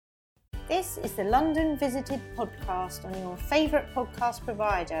This is the London Visited podcast on your favourite podcast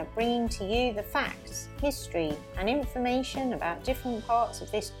provider, bringing to you the facts, history and information about different parts of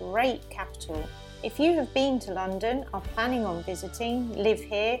this great capital. If you have been to London, are planning on visiting, live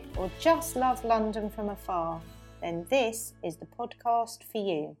here or just love London from afar, then this is the podcast for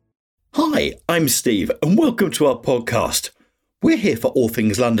you. Hi, I'm Steve and welcome to our podcast. We're here for all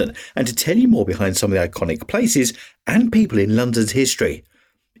things London and to tell you more behind some of the iconic places and people in London's history.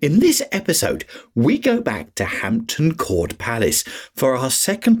 In this episode, we go back to Hampton Court Palace for our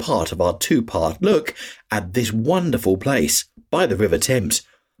second part of our two-part look at this wonderful place by the River Thames.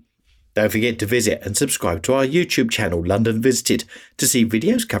 Don't forget to visit and subscribe to our YouTube channel, London Visited, to see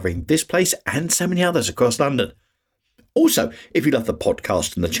videos covering this place and so many others across London. Also, if you love the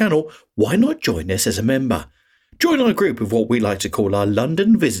podcast and the channel, why not join us as a member? Join our group of what we like to call our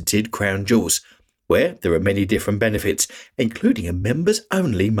London Visited Crown Jewels, where there are many different benefits, including a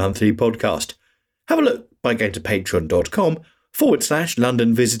members-only monthly podcast. Have a look by going to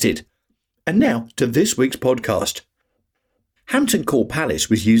patreon.com/London Visited. And now to this week's podcast. Hampton Court Palace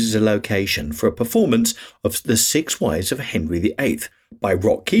was used as a location for a performance of The Six Wives of Henry VIII by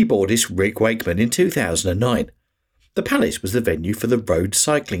rock keyboardist Rick Wakeman in 2009. The palace was the venue for the road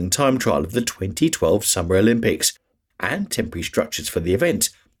cycling time trial of the 2012 Summer Olympics, and temporary structures for the event,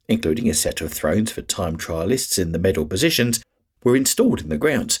 including a set of thrones for time trialists in the medal positions, were installed in the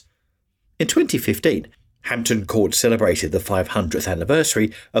grounds. In 2015, Hampton Court celebrated the 500th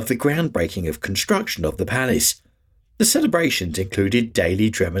anniversary of the groundbreaking of construction of the palace. The celebrations included daily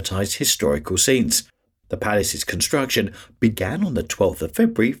dramatised historical scenes. The palace's construction began on the 12th of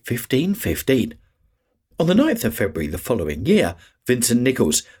February 1515. On the 9th of February the following year, Vincent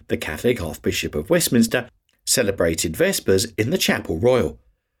Nichols, the Catholic Archbishop of Westminster, celebrated Vespers in the Chapel Royal.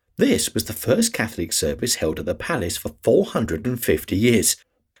 This was the first Catholic service held at the palace for 450 years,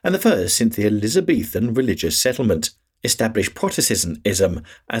 and the first since the Elizabethan religious settlement established Protestantism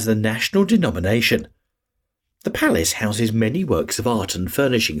as the national denomination. The palace houses many works of art and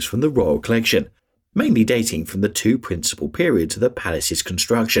furnishings from the royal collection, mainly dating from the two principal periods of the palace's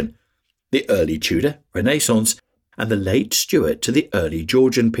construction, the early Tudor, Renaissance, and the late Stuart to the early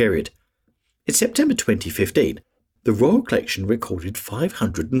Georgian period. In September 2015, the Royal Collection recorded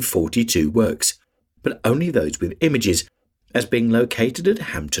 542 works, but only those with images, as being located at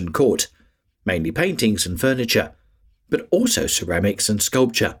Hampton Court, mainly paintings and furniture, but also ceramics and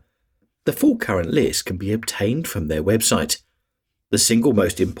sculpture. The full current list can be obtained from their website. The single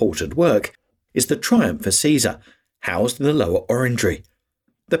most important work is the Triumph for Caesar, housed in the lower orangery.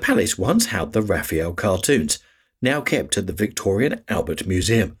 The palace once housed the Raphael cartoons, now kept at the Victoria and Albert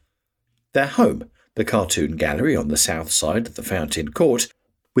Museum. Their home, the Cartoon Gallery on the south side of the Fountain Court,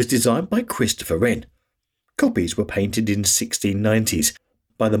 was designed by Christopher Wren. Copies were painted in 1690s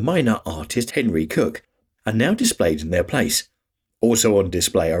by the minor artist Henry Cook and now displayed in their place. Also on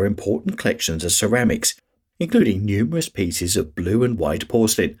display are important collections of ceramics, including numerous pieces of blue and white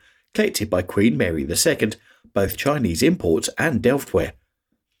porcelain collected by Queen Mary II, both Chinese imports and Delftware.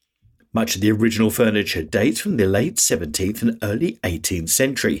 Much of the original furniture dates from the late 17th and early 18th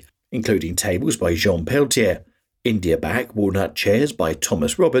century, including tables by Jean Peltier, India-back walnut chairs by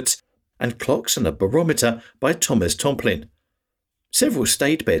Thomas Roberts, and clocks and a barometer by Thomas Tomplin. Several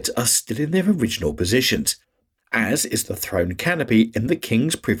state beds are still in their original positions, as is the throne canopy in the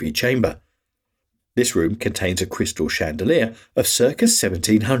King's Privy Chamber. This room contains a crystal chandelier of circa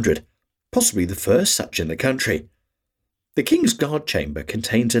 1700, possibly the first such in the country. The King's Guard Chamber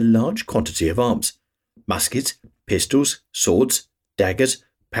contains a large quantity of arms, muskets, pistols, swords, daggers,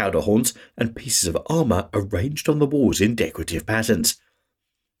 powder horns and pieces of armour arranged on the walls in decorative patterns.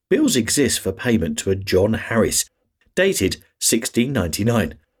 Bills exist for payment to a John Harris, dated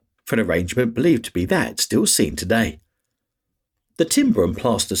 1699, for an arrangement believed to be that still seen today. The timber and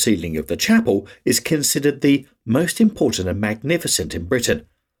plaster ceiling of the chapel is considered the most important and magnificent in Britain,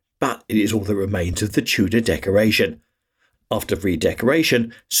 but it is all that remains of the Tudor decoration, after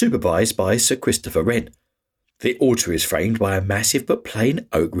redecoration supervised by Sir Christopher Wren. The altar is framed by a massive but plain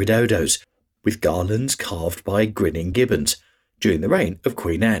oak redodos, with garlands carved by grinning gibbons, during the reign of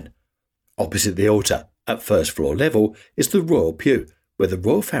Queen Anne. Opposite the altar, at first floor level, is the royal pew, where the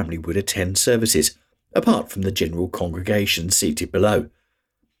royal family would attend services, apart from the general congregation seated below.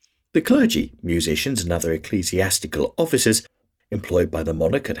 The clergy, musicians and other ecclesiastical officers employed by the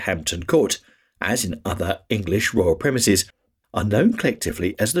monarch at Hampton Court, as in other English royal premises, are known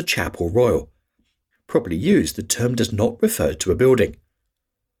collectively as the Chapel Royal. Properly used, the term does not refer to a building.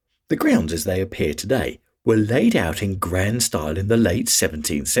 The grounds as they appear today were laid out in grand style in the late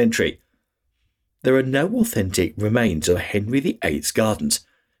 17th century. There are no authentic remains of Henry VIII's gardens,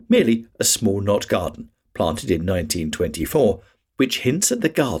 merely a small knot garden planted in 1924, which hints at the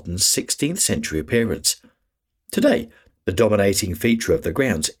garden's 16th century appearance. Today, the dominating feature of the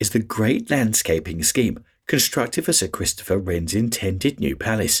grounds is the great landscaping scheme constructed for Sir Christopher Wren's intended new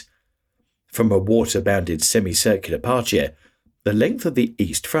palace. From a water-bounded semicircular patio, the length of the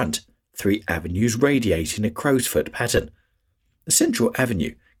east front, 3 avenues radiate in a crow's foot pattern. The central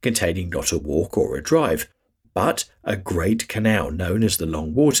avenue, containing not a walk or a drive, but a great canal known as the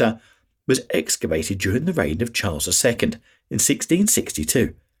Long Water, was excavated during the reign of Charles II in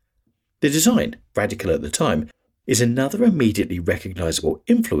 1662. The design, radical at the time, is another immediately recognisable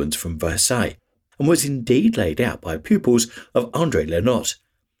influence from Versailles, and was indeed laid out by pupils of André Lenotte,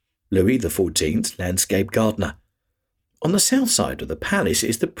 Louis XIV's landscape gardener. On the south side of the palace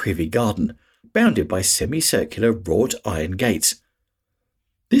is the Privy Garden, bounded by semicircular wrought iron gates.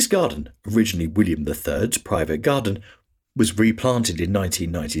 This garden, originally William III's private garden, was replanted in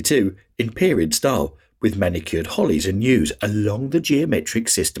 1992 in period style with manicured hollies and yews along the geometric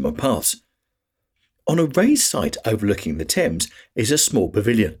system of paths. On a raised site overlooking the Thames is a small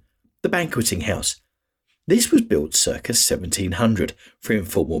pavilion, the banqueting house. This was built circa 1700 for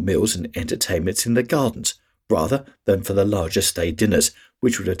informal meals and entertainments in the gardens, rather than for the larger state dinners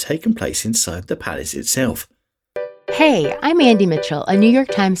which would have taken place inside the palace itself. Hey, I'm Andy Mitchell, a New York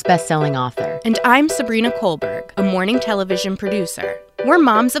Times bestselling author. And I'm Sabrina Kohlberg, a morning television producer. We're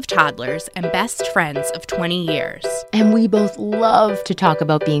moms of toddlers and best friends of 20 years. And we both love to talk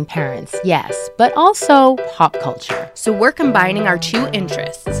about being parents, yes, but also pop culture. So we're combining our 2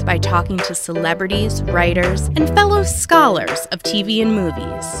 interests by talking to celebrities, writers, and fellow scholars of TV and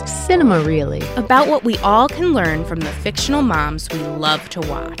movies. Cinema, really. About what we all can learn from the fictional moms we love to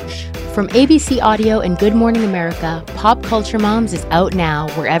watch. From ABC Audio and Good Morning America, Pop Culture Moms is out now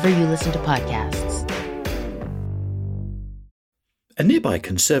wherever you listen to podcasts. A nearby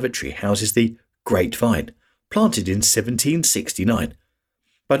conservatory houses the Great Vine, planted in 1769.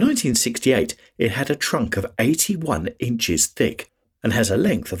 By 1968, it had a trunk of 81 inches thick and has a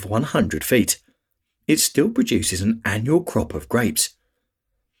length of 100 feet. It still produces an annual crop of grapes.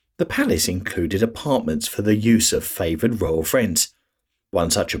 The palace included apartments for the use of favoured royal friends. One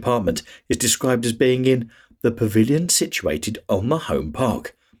such apartment is described as being in the pavilion situated on the home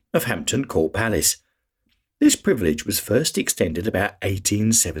park of Hampton Court Palace. This privilege was first extended about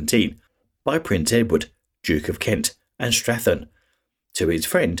 1817 by Prince Edward, Duke of Kent and Strathern, to his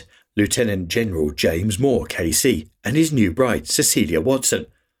friend Lieutenant General James Moore, KC, and his new bride Cecilia Watson.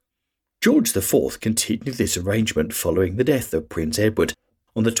 George IV continued this arrangement following the death of Prince Edward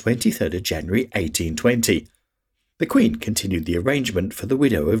on the 23rd of January 1820. The Queen continued the arrangement for the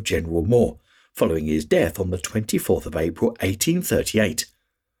widow of General Moore, following his death on the 24th of April 1838.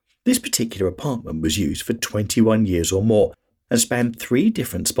 This particular apartment was used for 21 years or more and spanned 3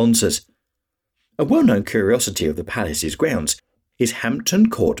 different sponsors. A well-known curiosity of the palace's grounds is Hampton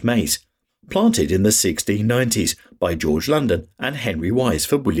Court Maze, planted in the 1690s by George London and Henry VIII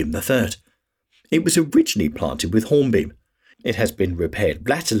for William III. It was originally planted with hornbeam. It has been repaired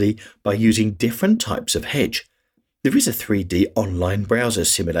latterly by using different types of hedge. There is a 3D online browser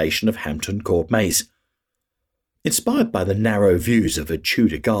simulation of Hampton Court Maze. Inspired by the narrow views of a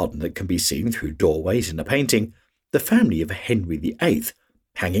Tudor garden that can be seen through doorways in a painting, the family of Henry VIII,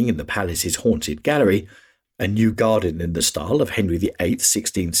 hanging in the palace's haunted gallery, a new garden in the style of Henry VIII's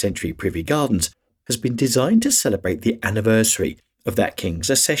 16th century Privy Gardens, has been designed to celebrate the anniversary of that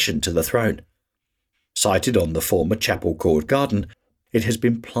king's accession to the throne. Sited on the former Chapel Court Garden, it has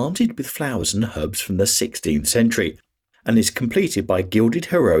been planted with flowers and herbs from the 16th century, and is completed by gilded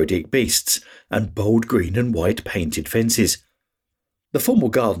heraldic beasts and bold green and white painted fences. The formal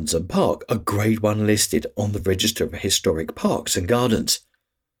gardens and park are Grade 1 listed on the Register of Historic Parks and Gardens.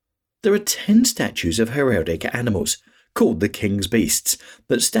 There are 10 statues of heraldic animals, called the King's Beasts,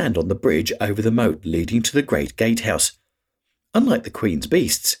 that stand on the bridge over the moat leading to the Great Gatehouse. Unlike the Queen's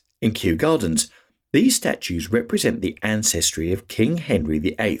Beasts, in Kew Gardens, these statues represent the ancestry of King Henry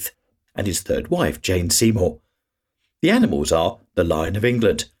VIII and his third wife, Jane Seymour. The animals are the Lion of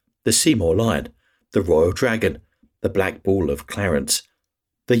England, the Seymour Lion, the Royal Dragon, the Black Bull of Clarence,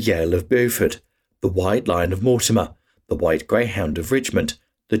 the Yale of Beaufort, the White Lion of Mortimer, the White Greyhound of Richmond,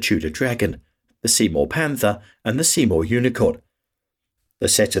 the Tudor Dragon, the Seymour Panther, and the Seymour Unicorn. The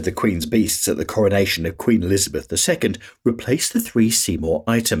set of the Queen's Beasts at the coronation of Queen Elizabeth II replaced the 3 Seymour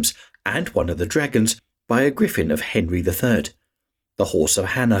items and one of the dragons by a griffin of Henry III, the Horse of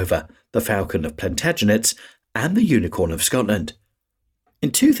Hanover, the Falcon of Plantagenets, and the Unicorn of Scotland.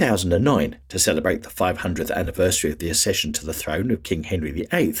 In 2009, to celebrate the 500th anniversary of the accession to the throne of King Henry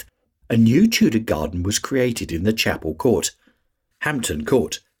VIII, a new Tudor garden was created in the Chapel Court. Hampton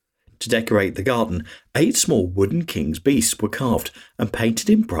Court, To decorate the garden, 8 small wooden king's beasts were carved and painted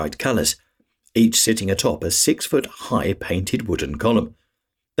in bright colours, each sitting atop a 6-foot-high painted wooden column.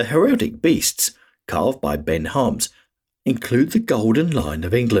 The heraldic beasts, carved by Ben Harms, include the Golden Lion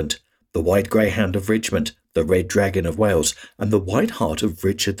of England, the White Greyhound of Richmond, the Red Dragon of Wales, and the White Hart of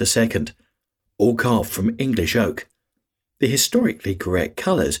Richard II, all carved from English oak. The historically correct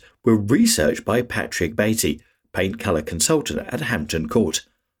colours were researched by Patrick Beatty, paint colour consultant at Hampton Court.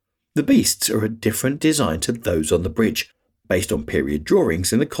 The beasts are a different design to those on the bridge, based on period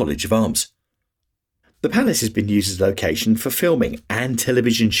drawings in the College of Arms. The palace has been used as a location for filming and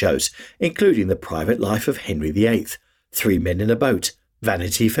television shows, including The Private Life of Henry VIII, 3 Men in a Boat,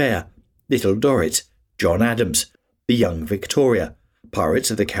 Vanity Fair, Little Dorrit, John Adams, The Young Victoria, Pirates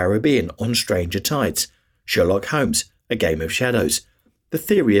of the Caribbean on Stranger Tides, Sherlock Holmes, A Game of Shadows, The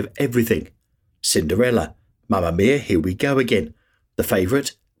Theory of Everything, Cinderella, Mamma Mia, Here We Go Again, The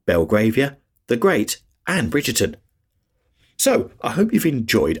Favourite, Belgravia, The Great, and Bridgerton. So, I hope you've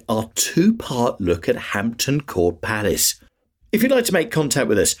enjoyed our 2-part look at Hampton Court Palace. If you'd like to make contact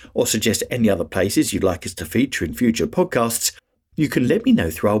with us or suggest any other places you'd like us to feature in future podcasts, you can let me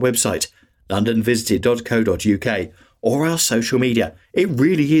know through our website, londonvisited.co.uk, or our social media. It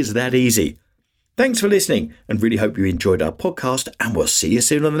really is that easy. Thanks for listening, and really hope you enjoyed our podcast, and we'll see you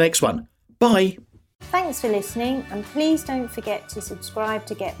soon on the next one. Bye! Thanks for listening, and please don't forget to subscribe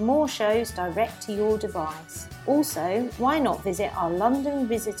to get more shows direct to your device. Also, why not visit our London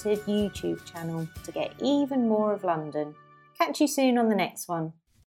Visited YouTube channel to get even more of London. Catch you soon on the next one.